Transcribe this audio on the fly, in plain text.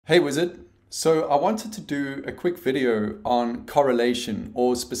Hey Wizard, so I wanted to do a quick video on correlation,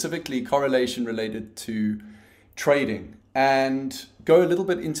 or specifically correlation related to trading, and go a little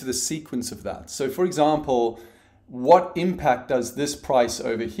bit into the sequence of that. So for example, what impact does this price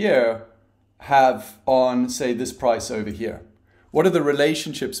over here have on, say, this price over here? What are the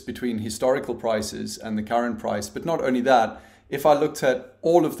relationships between historical prices and the current price? But not only that, if I looked at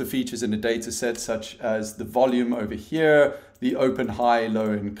all of the features in a data set, such as the volume over here, the open, high,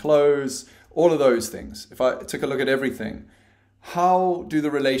 low, and close, all of those things, if I took a look at everything, how do the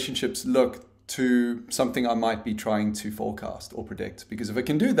relationships look to something I might be trying to forecast or predict? Because if I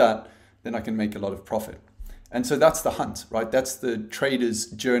can do that, then I can make a lot of profit. And so that's the hunt, right? That's the trader's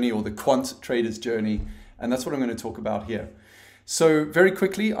journey, or the quant trader's journey. And that's what I'm going to talk about here. So very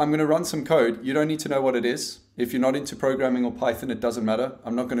quickly, I'm going to run some code. You don't need to know what it is. If you're not into programming or Python, it doesn't matter.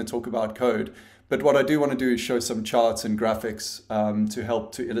 I'm not going to talk about code. But what I do want to do is show some charts and graphics to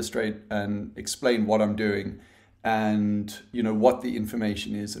help to illustrate and explain what I'm doing, and what the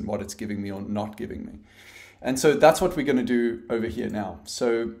information is and what it's giving me or not giving me. And so that's what we're going to do over here now.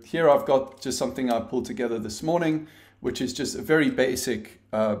 So here I've got just something I pulled together this morning, which is just a very basic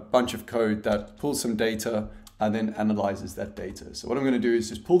bunch of code that pulls some data and then analyzes that data. So what I'm going to do is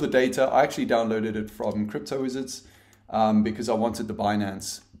just pull the data. I actually downloaded it from Crypto Wizards because I wanted the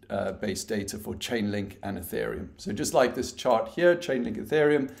Binance based data for Chainlink and Ethereum. So just like this chart here, Chainlink,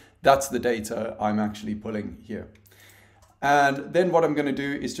 Ethereum, that's the data I'm actually pulling here. And then what I'm going to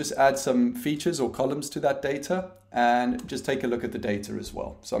do is just add some features or columns to that data and just take a look at the data as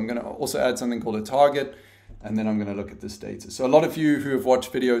well. So I'm going to also add something called a target, and then I'm going to look at this data. So a lot of you who have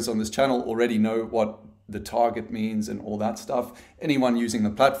watched videos on this channel already know what the target means and all that stuff. Anyone using the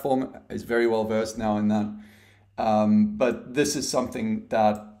platform is very well versed now in that. But this is something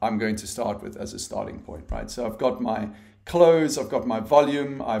that I'm going to start with as a starting point, right? So I've got my close, I've got my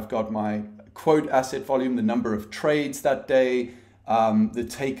volume, I've got my quote asset volume, the number of trades that day, the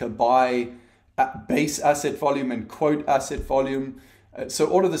taker buy base asset volume and quote asset volume. So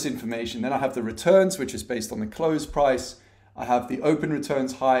all of this information. Then I have the returns, which is based on the close price. I have the open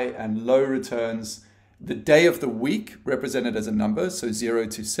returns, high and low returns, the day of the week represented as a number, so 0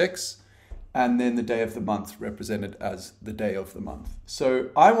 to 6, and then the day of the month represented as the day of the month.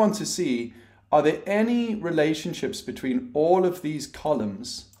 So I want to see, are there any relationships between all of these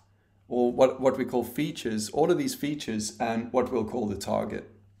columns, or what we call features, all of these features, and what we'll call the target?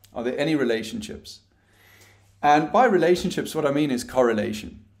 Are there any relationships? And by relationships, what I mean is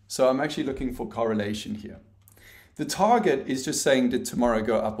correlation. So I'm actually looking for correlation here. The target is just saying, did tomorrow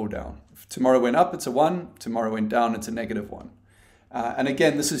go up or down? If tomorrow went up, it's a 1. Tomorrow went down, it's a -1. And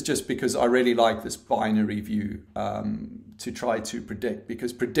again, this is just because I really like this binary view to try to predict,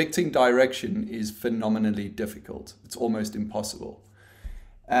 because predicting direction is phenomenally difficult. It's almost impossible.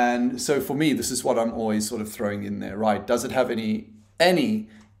 And so for me, this is what I'm always sort of throwing in there, right? Does it have any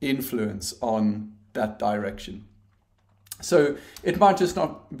influence on that direction? So it might just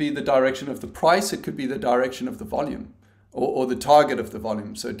not be the direction of the price. It could be the direction of the volume, or the target of the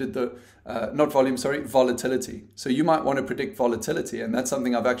volume. So did the, not volume, sorry, volatility. So you might want to predict volatility, and that's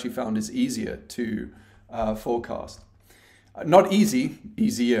something I've actually found is easier to forecast. Not easy,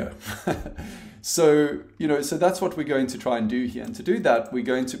 easier. So, so that's what we're going to try and do here. And to do that, we're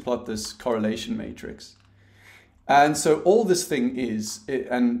going to plot this correlation matrix. And so all this thing is,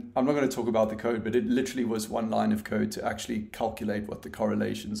 and I'm not going to talk about the code, but it literally was one line of code to actually calculate what the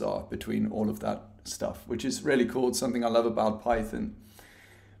correlations are between all of that stuff, which is really cool. It's something I love about Python.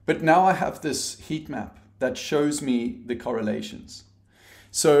 But now I have this heat map that shows me the correlations.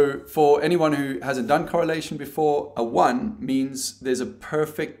 So for anyone who hasn't done correlation before, a 1 means there's a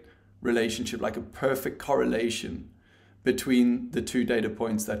perfect relationship, like a perfect correlation between the two data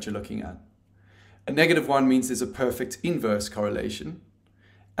points that you're looking at. A -1 means there's a perfect inverse correlation,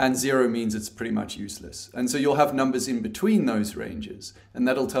 and 0 means it's pretty much useless. And so you'll have numbers in between those ranges, and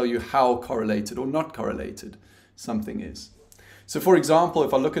that'll tell you how correlated or not correlated something is. So for example,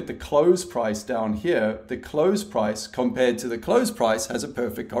 if I look at the close price down here, the close price compared to the close price has a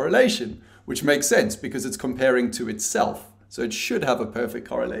perfect correlation, which makes sense because it's comparing to itself. So it should have a perfect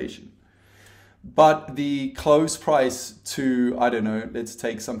correlation. But the close price to, I don't know, let's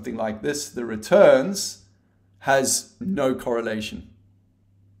take something like this, the returns, has no correlation.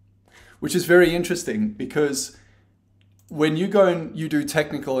 Which is very interesting, because when you go and you do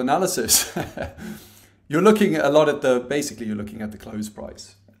technical analysis, you're looking a lot at basically you're looking at the close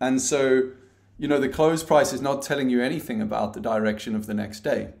price. And so, the close price is not telling you anything about the direction of the next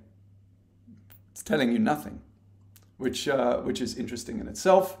day. It's telling you nothing, which is interesting in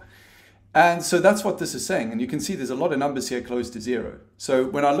itself. And so that's what this is saying. And you can see there's a lot of numbers here close to zero. So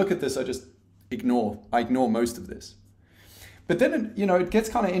when I look at this, I just ignore most of this. But then, it gets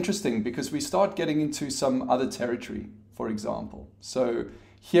kind of interesting because we start getting into some other territory, for example. So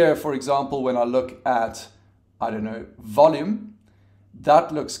here, for example, when I look at, volume,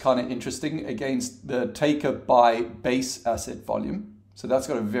 that looks kind of interesting against the taker by base asset volume. So that's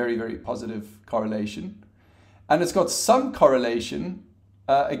got a very, very positive correlation. And it's got some correlation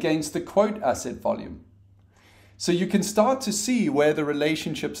against the quote asset volume. So you can start to see where the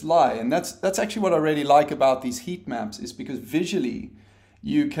relationships lie. And that's actually what I really like about these heat maps, is because visually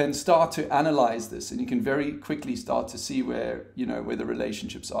you can start to analyze this and you can very quickly start to see where the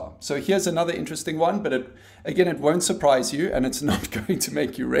relationships are. So here's another interesting one, but it won't surprise you and it's not going to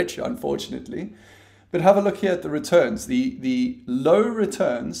make you rich, unfortunately. But have a look here at the returns. The low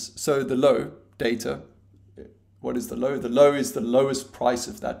returns, so the low data. What is the low? The low is the lowest price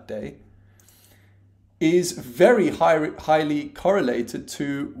of that day, is very highly correlated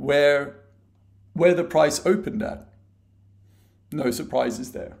to where the price opened at. No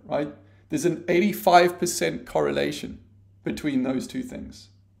surprises there, right? There's an 85% correlation between those two things.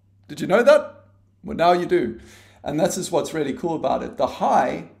 Did you know that? Well, now you do. And that's just what's really cool about it. The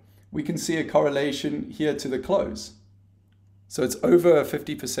high, we can see a correlation here to the close. So it's over a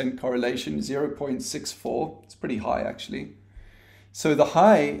 50% correlation, 0.64. It's pretty high, actually. So the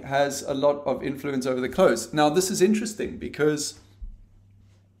high has a lot of influence over the close. Now, this is interesting because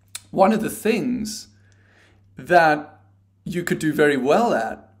one of the things that you could do very well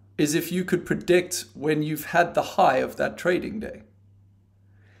at is if you could predict when you've had the high of that trading day.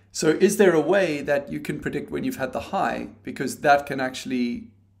 So is there a way that you can predict when you've had the high? Because that can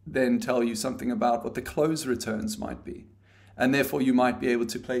actually then tell you something about what the close returns might be. And therefore you might be able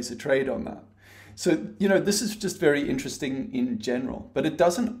to place a trade on that. So, this is just very interesting in general, but it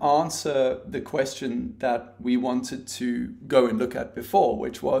doesn't answer the question that we wanted to go and look at before,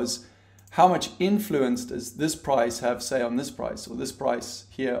 which was how much influence does this price have, say, on this price, or this price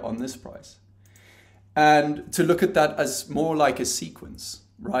here on this price? And to look at that as more like a sequence,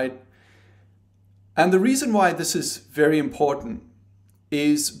 right? And the reason why this is very important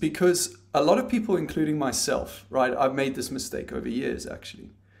is because a lot of people, including myself, right? I've made this mistake over years,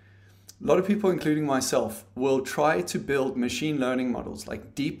 actually. A lot of people, including myself, will try to build machine learning models,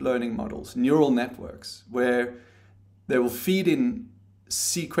 like deep learning models, neural networks, where they will feed in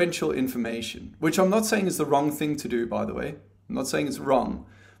sequential information, which I'm not saying is the wrong thing to do, by the way. I'm not saying it's wrong,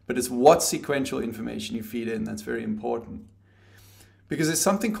 but it's what sequential information you feed in that's very important. Because there's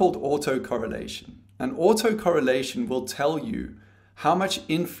something called autocorrelation. And autocorrelation will tell you how much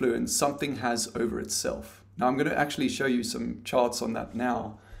influence something has over itself. Now, I'm going to actually show you some charts on that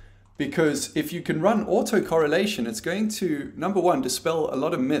now. Because if you can run autocorrelation, it's going to, number one, dispel a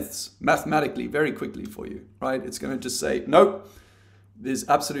lot of myths mathematically very quickly for you, right? It's going to just say, nope, there's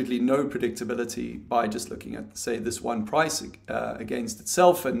absolutely no predictability by just looking at, say, this one price against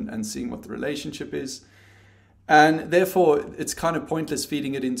itself and seeing what the relationship is. And therefore, it's kind of pointless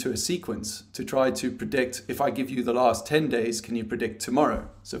feeding it into a sequence to try to predict, if I give you the last 10 days, can you predict tomorrow?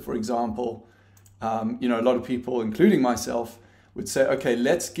 So for example, a lot of people, including myself, would say, okay,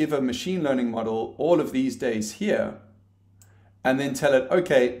 let's give a machine learning model all of these days here, and then tell it,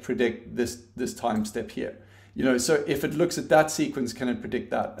 okay, predict this time step here. So if it looks at that sequence, can it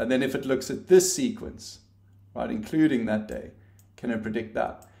predict that? And then if it looks at this sequence, right, including that day, can it predict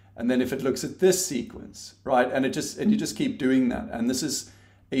that? And then if it looks at this sequence, right, and you just keep doing that. And this is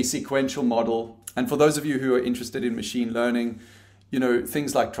a sequential model. And for those of you who are interested in machine learning,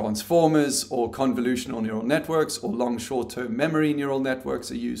 things like transformers or convolutional neural networks or long short-term memory neural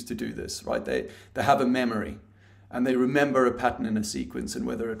networks are used to do this, right? They have a memory and they remember a pattern in a sequence and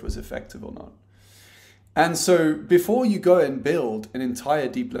whether it was effective or not. And so before you go and build an entire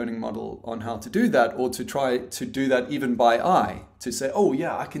deep learning model on how to do that, or to try to do that even by eye, to say, oh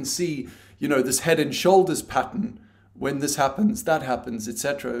yeah, I can see, this head and shoulders pattern, when this happens, that happens,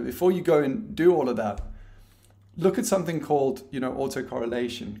 etc. Before you go and do all of that, look at something called,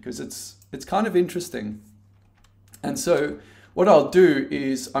 autocorrelation, because it's kind of interesting. And so what I'll do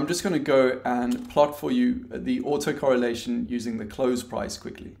is I'm just going to go and plot for you the autocorrelation using the close price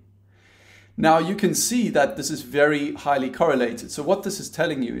quickly. Now you can see that this is very highly correlated. So what this is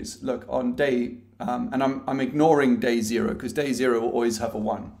telling you is, look, on day, and I'm ignoring day 0, because day 0 will always have a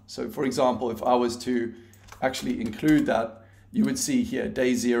 1. So for example, if I was to actually include that, you would see here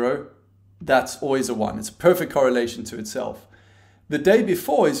day 0, that's always a 1. It's a perfect correlation to itself. The day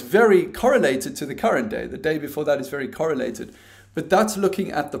before is very correlated to the current day. The day before that is very correlated, but that's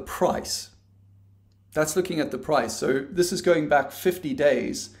looking at the price. That's looking at the price. So this is going back 50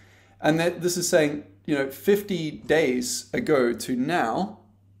 days. And this is saying, 50 days ago to now,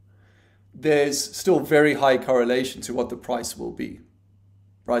 there's still very high correlation to what the price will be,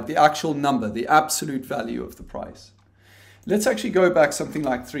 right? The actual number, the absolute value of the price. Let's actually go back something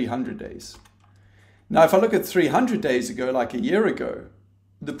like 300 days. Now, if I look at 300 days ago, like a year ago,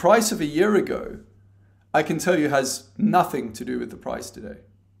 the price of a year ago, I can tell you has nothing to do with the price today.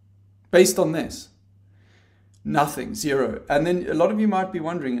 Based on this, nothing, zero. And then a lot of you might be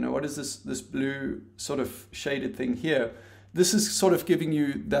wondering, what is this blue sort of shaded thing here? This is sort of giving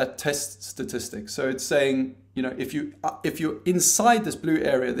you that test statistic. So it's saying, if you're inside this blue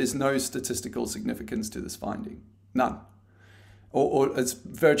area, there's no statistical significance to this finding, none, or it's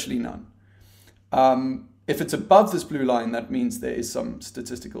virtually none. If it's above this blue line, that means there is some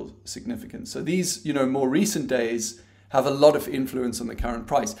statistical significance. So these, more recent days have a lot of influence on the current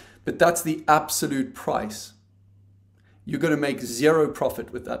price, but that's the absolute price. You're going to make zero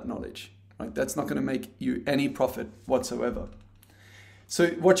profit with that knowledge. Right? That's not going to make you any profit whatsoever. So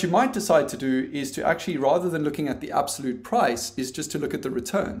what you might decide to do is to actually, rather than looking at the absolute price, is just to look at the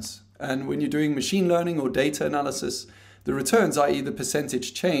returns. And when you're doing machine learning or data analysis, the returns, i.e. the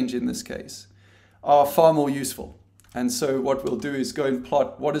percentage change in this case, are far more useful. And so what we'll do is go and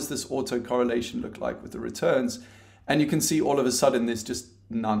plot what does this autocorrelation look like with the returns. And you can see all of a sudden there's just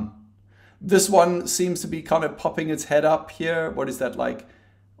none. This one seems to be kind of popping its head up here. What is that like?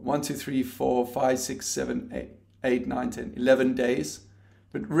 1, 2, 3, 4, 5, 6, 7, 8, 9, 10, 11 days,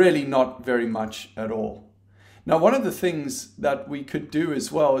 but really not very much at all. Now, one of the things that we could do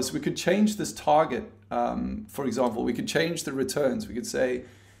as well is we could change this target. For example, we could change the returns. We could say,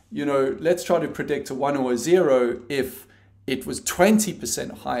 let's try to predict a 1 or a 0 if it was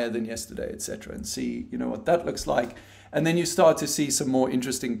 20% higher than yesterday, etc., and see, what that looks like. And then you start to see some more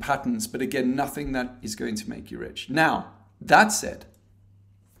interesting patterns, but again, nothing that is going to make you rich. Now, that said,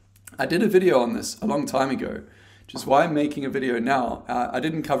 I did a video on this a long time ago, which is why I'm making a video now. I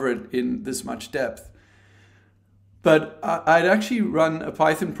didn't cover it in this much depth, but I'd actually run a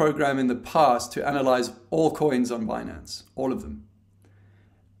Python program in the past to analyze all coins on Binance, all of them,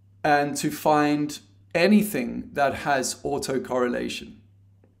 and to find anything that has autocorrelation.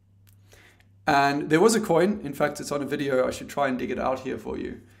 And there was a coin, in fact, it's on a video, I should try and dig it out here for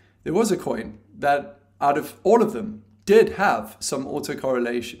you. There was a coin that out of all of them did have some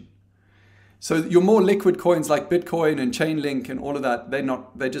autocorrelation. So your more liquid coins like Bitcoin and Chainlink and all of that,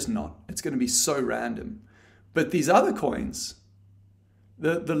 they're just not. It's going to be so random. But these other coins,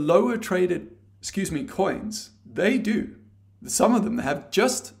 the lower traded, coins, they do. Some of them have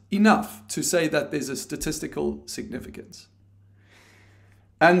just enough to say that there's a statistical significance.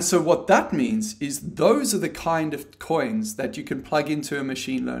 And so what that means is those are the kind of coins that you can plug into a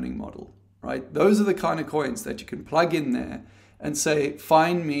machine learning model, right? Those are the kind of coins that you can plug in there and say,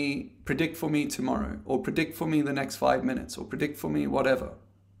 find me, predict for me tomorrow, or predict for me the next 5 minutes, or predict for me whatever.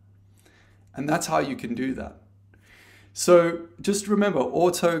 And that's how you can do that. So just remember,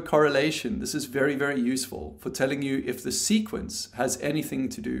 autocorrelation, this is very, very useful for telling you if the sequence has anything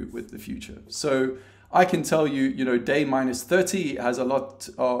to do with the future. So I can tell you, day minus 30 has a lot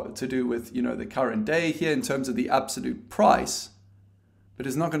to do with, the current day here in terms of the absolute price, but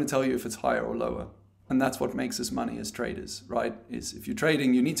it's not going to tell you if it's higher or lower. And that's what makes us money as traders, right? Is if you're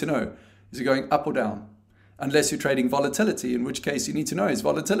trading, you need to know, is it going up or down? Unless you're trading volatility, in which case you need to know, is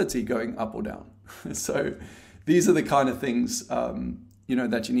volatility going up or down? So these are the kind of things,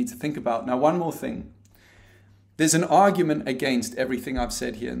 that you need to think about. Now, one more thing. There's an argument against everything I've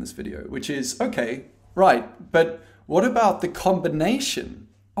said here in this video, which is, okay, right, but what about the combination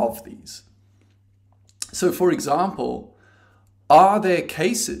of these? So for example, are there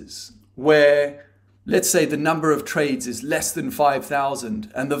cases where, let's say the number of trades is less than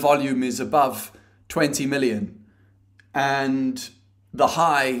 5,000 and the volume is above 20 million and the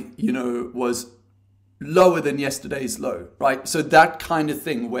high, was lower than yesterday's low, right? So that kind of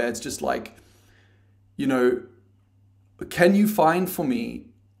thing where it's just like, can you find for me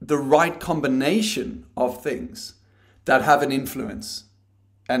the right combination of things that have an influence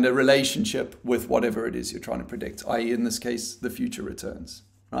and a relationship with whatever it is you're trying to predict, i.e. in this case, the future returns,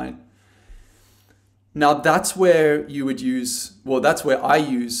 right? Now that's where you would use, that's where I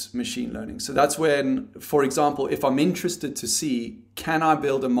use machine learning. So that's when, for example, if I'm interested to see, can I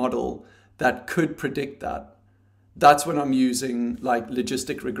build a model that could predict that? That's when I'm using like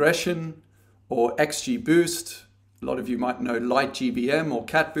logistic regression or XGBoost. A lot of you might know LightGBM or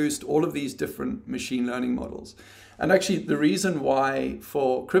CatBoost, all of these different machine learning models. And actually the reason why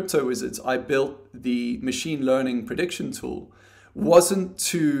for Crypto Wizards I built the machine learning prediction tool wasn't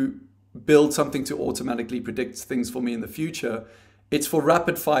to build something to automatically predict things for me in the future. It's for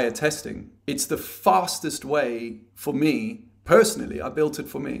rapid fire testing. It's the fastest way for me, personally, I built it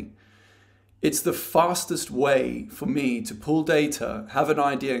for me. It's the fastest way for me to pull data, have an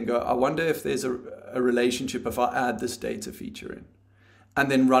idea and go, I wonder if there's a relationship if I add this data feature in,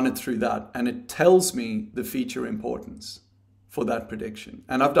 and then run it through that. And it tells me the feature importance for that prediction.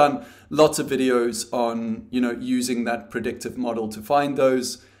 And I've done lots of videos on, using that predictive model to find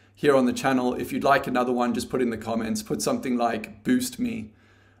those here on the channel. If you'd like another one, just put in the comments, put something like boost me,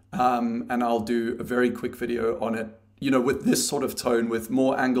 and I'll do a very quick video on it, with this sort of tone, with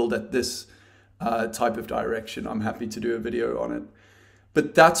more angled at this type of direction. I'm happy to do a video on it.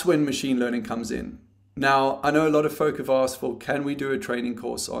 But that's when machine learning comes in. Now, I know a lot of folk have asked for, can we do a training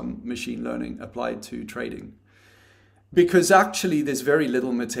course on machine learning applied to trading? Because actually there's very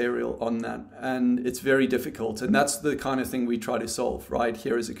little material on that, and it's very difficult. And that's the kind of thing we try to solve right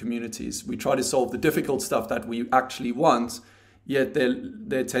here as a community. We try to solve the difficult stuff that we actually want, yet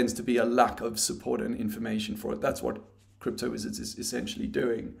there tends to be a lack of support and information for it. That's what Crypto Wizards is essentially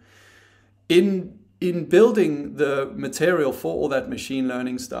doing. In building the material for all that machine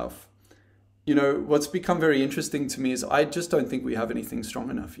learning stuff, what's become very interesting to me is I just don't think we have anything strong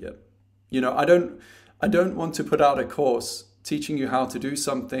enough yet. I don't want to put out a course teaching you how to do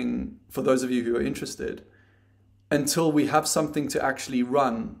something, for those of you who are interested, until we have something to actually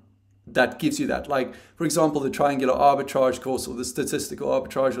run that gives you that. Like, for example, the triangular arbitrage course, or the statistical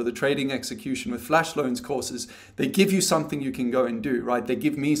arbitrage, or the trading execution with flash loans courses, they give you something you can go and do, right? They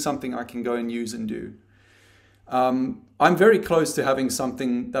give me something I can go and use and do. I'm very close to having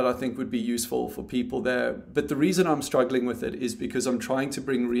something that I think would be useful for people there. But the reason I'm struggling with it is because I'm trying to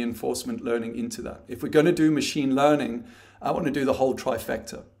bring reinforcement learning into that. If we're going to do machine learning, I want to do the whole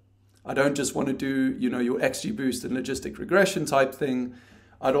trifecta. I don't just want to do, your XGBoost and logistic regression type thing.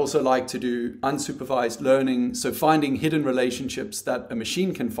 I'd also like to do unsupervised learning. So finding hidden relationships that a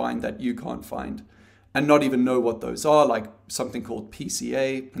machine can find that you can't find, and not even know what those are, like something called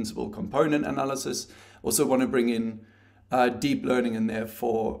PCA, principal component analysis. Also want to bring in deep learning, and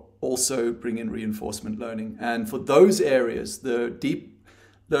therefore also bring in reinforcement learning. And for those areas, the deep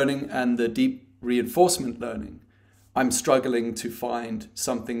learning and the deep reinforcement learning, I'm struggling to find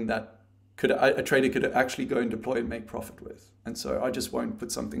something that a trader could actually go and deploy and make profit with. And so I just won't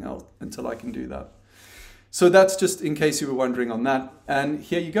put something out until I can do that. So that's just in case you were wondering on that. And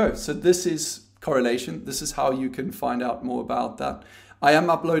here you go. So this is correlation. This is how you can find out more about that. I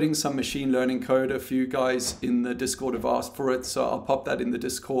am uploading some machine learning code. A few guys in the Discord have asked for it, so I'll pop that in the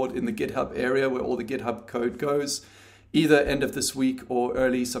Discord, in the GitHub area where all the GitHub code goes, either end of this week or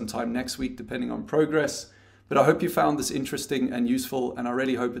early sometime next week, depending on progress. But I hope you found this interesting and useful, and I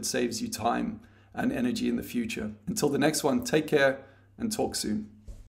really hope it saves you time and energy in the future. Until the next one, take care and talk soon.